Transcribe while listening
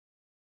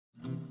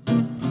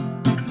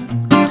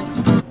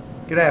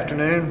Good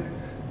afternoon.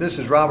 This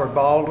is Robert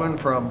Baldwin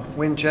from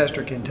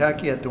Winchester,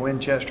 Kentucky at the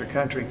Winchester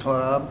Country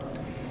Club.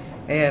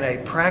 And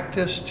a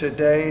practice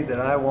today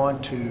that I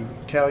want to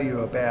tell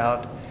you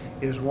about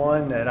is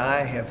one that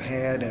I have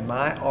had in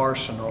my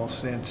arsenal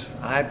since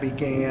I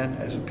began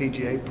as a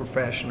PGA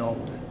professional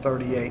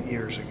 38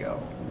 years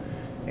ago.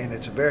 And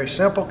it's a very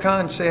simple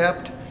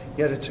concept,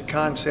 yet it's a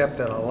concept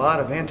that a lot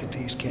of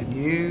entities can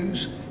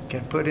use,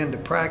 can put into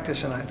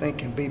practice, and I think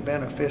can be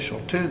beneficial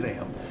to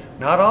them.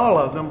 Not all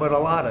of them, but a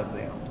lot of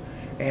them.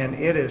 And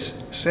it is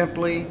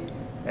simply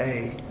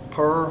a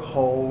per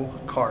hole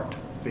cart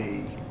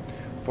fee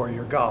for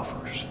your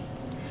golfers.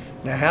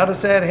 Now, how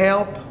does that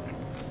help?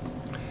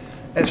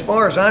 As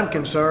far as I'm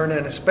concerned,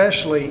 and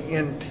especially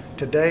in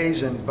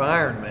today's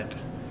environment,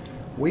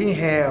 we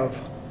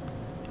have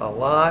a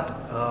lot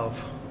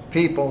of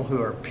people who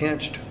are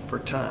pinched for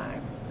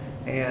time.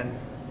 And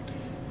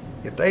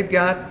if they've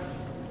got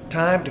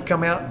time to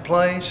come out and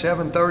play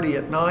 7:30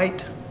 at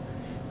night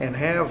and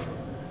have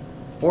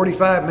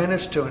 45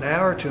 minutes to an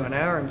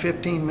hour and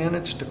 15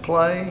 minutes to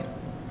play,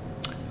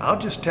 I'll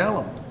just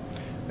tell them.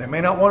 They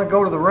may not want to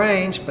go to the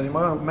range, but they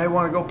may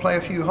want to go play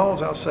a few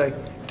holes. I'll say,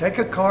 take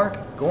a cart,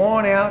 go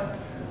on out,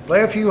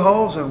 play a few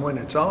holes, and when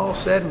it's all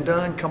said and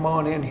done, come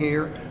on in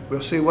here.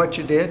 We'll see what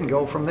you did and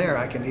go from there.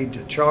 I can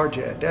either charge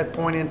you at that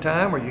point in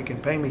time, or you can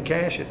pay me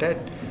cash at that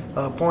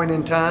point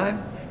in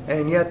time.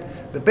 And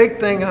yet, the big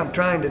thing I'm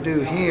trying to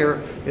do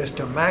here is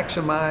to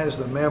maximize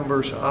the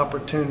member's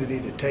opportunity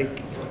to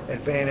take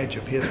advantage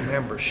of his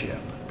membership,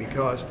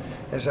 because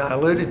as I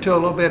alluded to a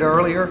little bit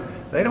earlier,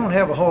 they don't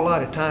have a whole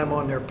lot of time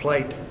on their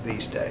plate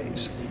these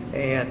days,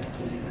 and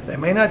they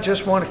may not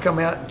just want to come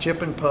out and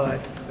chip and putt.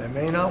 They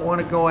may not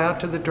want to go out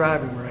to the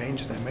driving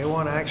range. They may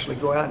want to actually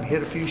go out and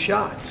hit a few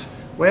shots.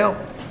 Well,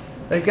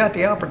 they've got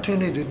the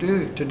opportunity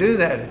to do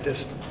that at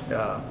this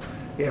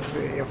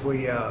if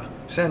we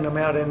send them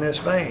out in this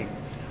vein.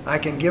 I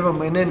can give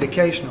them an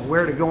indication of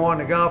where to go on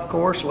the golf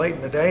course late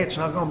in the day. It's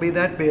not going to be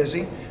that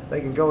busy. They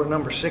can go to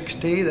number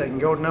 6T, they can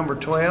go to number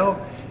 12,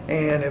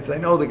 and if they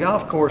know the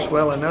golf course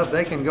well enough,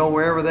 they can go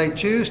wherever they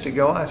choose to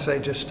go. I say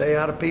just stay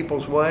out of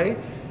people's way,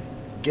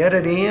 get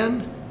it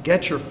in,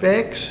 get your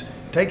fix,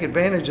 take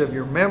advantage of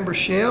your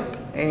membership,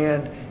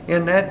 and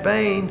in that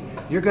vein,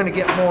 you're going to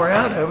get more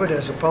out of it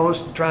as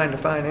opposed to trying to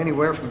find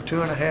anywhere from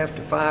 2.5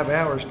 to 5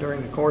 hours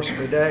during the course of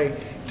the day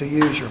to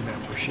use your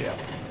membership.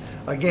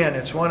 Again,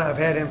 it's one I've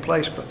had in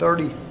place for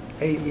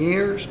 38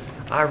 years.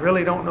 I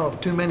really don't know of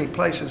too many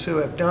places who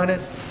have done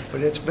it, but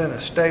it's been a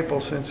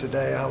staple since the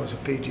day I was a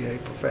PGA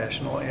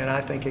professional, and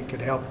I think it could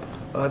help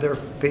other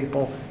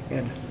people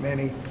in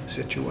many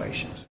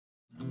situations.